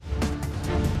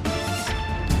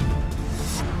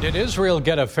Did Israel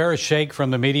get a fair shake from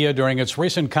the media during its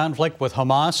recent conflict with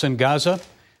Hamas in Gaza?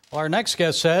 Well, our next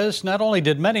guest says not only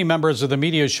did many members of the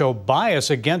media show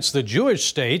bias against the Jewish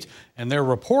state in their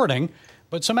reporting,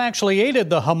 but some actually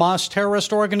aided the Hamas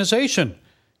terrorist organization.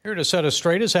 Here to set us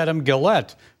straight is Adam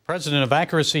Guilette, president of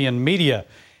Accuracy in Media.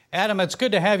 Adam, it's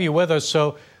good to have you with us.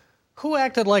 So who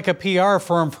acted like a PR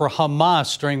firm for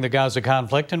Hamas during the Gaza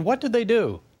conflict, and what did they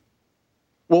do?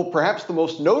 Well, perhaps the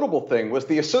most notable thing was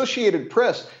the Associated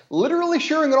Press literally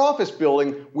sharing an office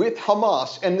building with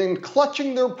Hamas and then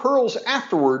clutching their pearls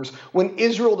afterwards when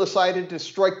Israel decided to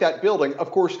strike that building,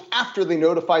 of course, after they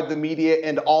notified the media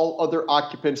and all other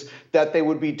occupants that they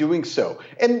would be doing so.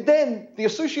 And then the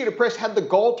Associated Press had the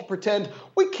gall to pretend,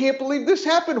 we can't believe this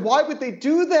happened. Why would they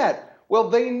do that? Well,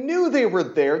 they knew they were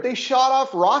there. They shot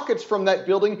off rockets from that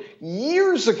building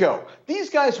years ago. These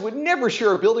guys would never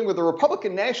share a building with the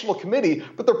Republican National Committee,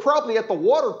 but they're probably at the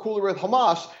water cooler with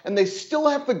Hamas, and they still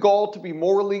have the gall to be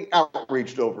morally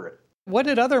outraged over it. What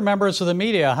did other members of the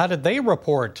media, how did they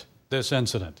report this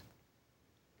incident?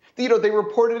 They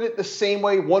reported it the same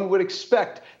way one would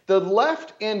expect. The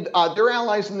left and their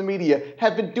allies in the media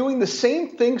have been doing the same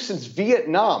thing since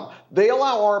Vietnam. They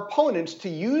allow our opponents to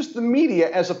use the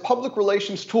media as a public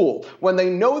relations tool. When they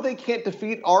know they can't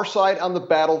defeat our side on the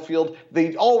battlefield,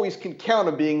 they always can count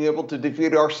on being able to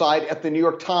defeat our side at the New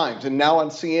York Times and now on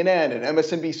CNN and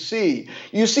MSNBC.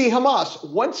 You see Hamas,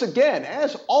 once again,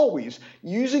 as always,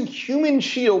 using human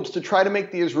shields to try to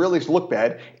make the Israelis look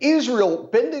bad. Israel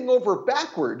bending over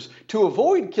backwards to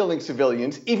avoid killing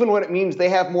civilians, even when it means they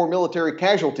have more military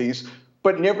casualties.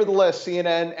 But nevertheless,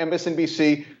 CNN,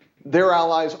 MSNBC, their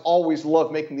allies always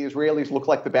love making the Israelis look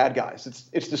like the bad guys.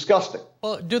 It's disgusting.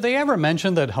 Well, do they ever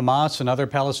mention that Hamas and other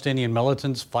Palestinian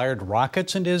militants fired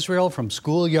rockets into Israel from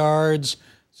schoolyards,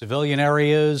 civilian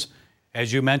areas,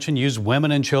 as you mentioned, used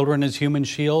women and children as human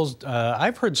shields?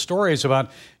 I've heard stories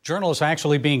about journalists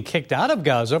actually being kicked out of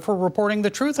Gaza for reporting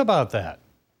the truth about that.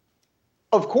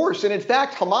 Of course, and in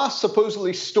fact, Hamas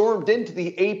supposedly stormed into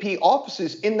the AP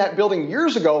offices in that building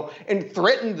years ago and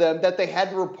threatened them that they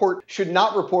had to should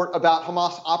not report about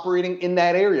Hamas operating in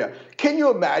that area. Can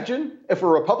you imagine if a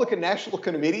Republican National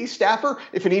Committee staffer,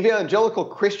 if an evangelical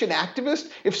Christian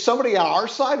activist, if somebody on our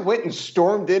side went and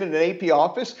stormed in an AP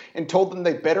office and told them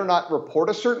they better not report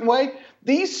a certain way?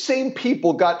 These same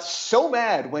people got so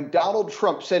mad when Donald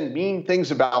Trump said mean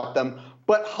things about them,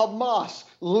 but Hamas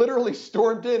literally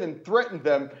stormed in and threatened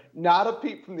them. Not a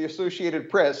peep from the Associated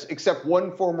Press, except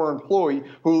one former employee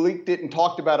who leaked it and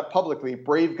talked about it publicly.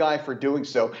 Brave guy for doing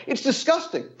so. It's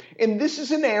disgusting. And this is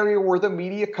an area where the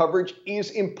media coverage is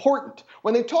important.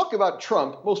 When they talk about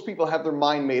Trump, most people have their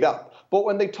mind made up. But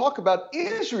when they talk about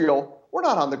Israel, we're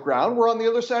not on the ground. We're on the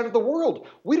other side of the world.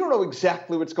 We don't know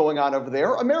exactly what's going on over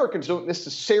there. Americans don't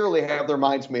necessarily have their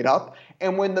minds made up.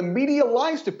 And when the media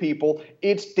lies to people,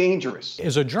 it's dangerous.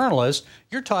 As a journalist,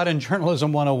 you're taught in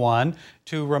Journalism 101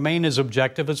 to remain as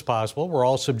objective as possible. We're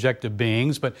all subjective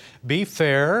beings, but be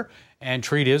fair and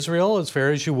treat Israel as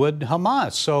fair as you would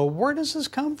Hamas. So where does this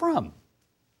come from?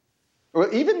 Well,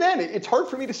 even then, it's hard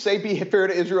for me to say be fair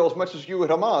to Israel as much as you would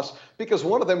Hamas, because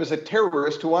one of them is a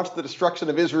terrorist who wants the destruction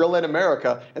of Israel and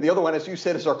America, and the other one, as you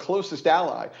said, is our closest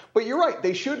ally. But you're right,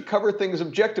 they should cover things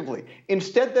objectively.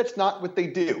 Instead, that's not what they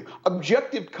do.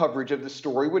 Objective coverage of the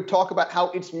story would talk about how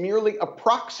it's merely a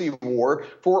proxy war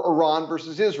for Iran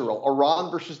versus Israel, Iran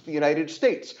versus the United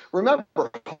States. Remember,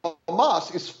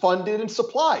 Hamas is funded and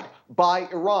supplied by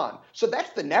Iran. So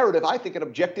that's the narrative I think an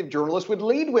objective journalist would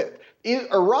lead with.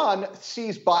 Iran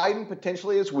sees Biden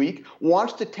potentially as weak,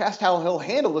 wants to test how he'll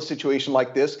handle a situation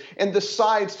like this, and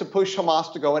decides to push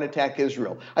Hamas to go and attack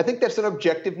Israel. I think that's an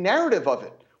objective narrative of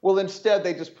it. Well, instead,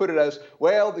 they just put it as,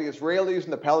 well, the Israelis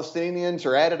and the Palestinians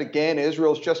are at it again.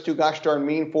 Israel's just too gosh darn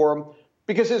mean for them.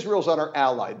 Because Israel's not our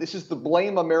ally. This is the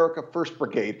Blame America First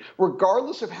Brigade.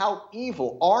 Regardless of how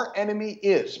evil our enemy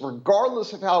is,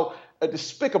 regardless of how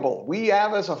despicable we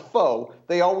have as a foe,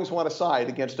 they always want to side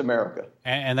against America.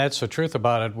 And that's the truth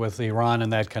about it with Iran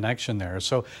and that connection there.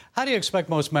 So how do you expect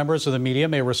most members of the media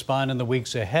may respond in the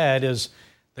weeks ahead as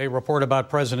they report about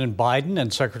President Biden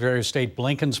and Secretary of State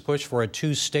Blinken's push for a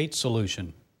two-state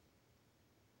solution?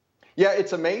 Yeah,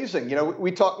 it's amazing. You know,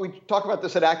 we talk about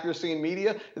this at Accuracy in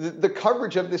Media. The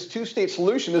coverage of this two-state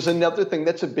solution is another thing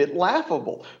that's a bit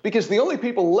laughable, because the only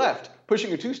people left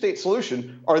pushing a two-state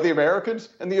solution are the Americans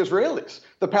and the Israelis.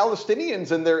 The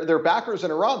Palestinians and their backers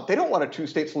in Iran, they don't want a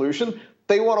two-state solution.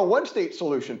 They want a one-state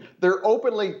solution. They're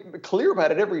openly clear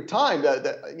about it every time.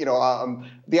 The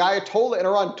Ayatollah in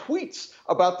Iran tweets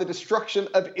about the destruction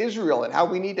of Israel and how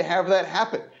we need to have that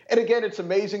happen. And again, it's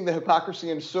amazing the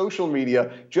hypocrisy in social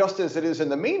media, just as it is in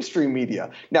the mainstream media.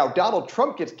 Now, Donald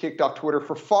Trump gets kicked off Twitter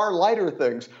for far lighter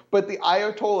things, but the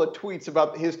Ayatollah tweets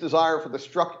about his desire for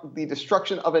the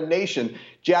destruction of a nation.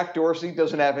 Jack Dorsey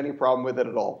doesn't have any problem with it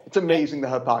at all. It's amazing the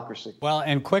hypocrisy. Well,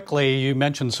 and quickly, you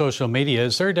mentioned social media.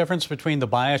 Is there a difference between the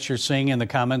bias you're seeing in the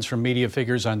comments from media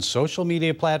figures on social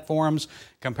media platforms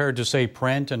compared to, say,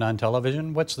 print and on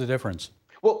television? What's the difference?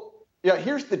 Well, yeah,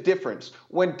 here's the difference.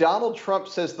 When Donald Trump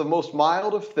says the most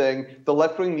mild of thing, the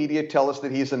left-wing media tell us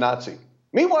that he's a Nazi.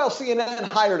 Meanwhile, CNN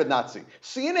hired a Nazi.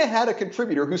 CNN had a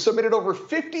contributor who submitted over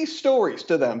 50 stories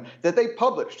to them that they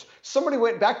published. Somebody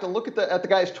went back to look at the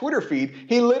guy's Twitter feed.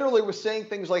 He literally was saying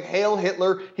things like, "Hail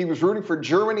Hitler." He was rooting for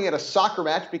Germany at a soccer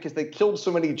match because they killed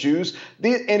so many Jews.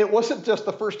 And it wasn't just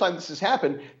the first time this has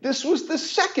happened. This was the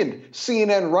second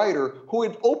CNN writer who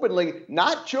had openly,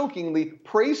 not jokingly,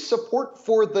 praised support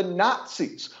for the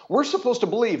Nazis. We're supposed to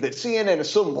believe that CNN is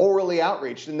so morally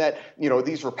outraged and that,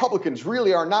 these Republicans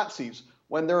really are Nazis,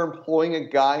 when they're employing a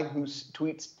guy who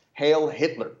tweets, "Hail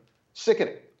Hitler."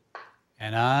 Sickening.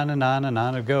 And on and on and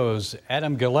on it goes.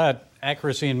 Adam Guilette,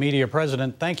 Accuracy in Media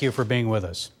President, thank you for being with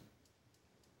us.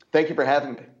 Thank you for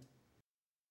having me.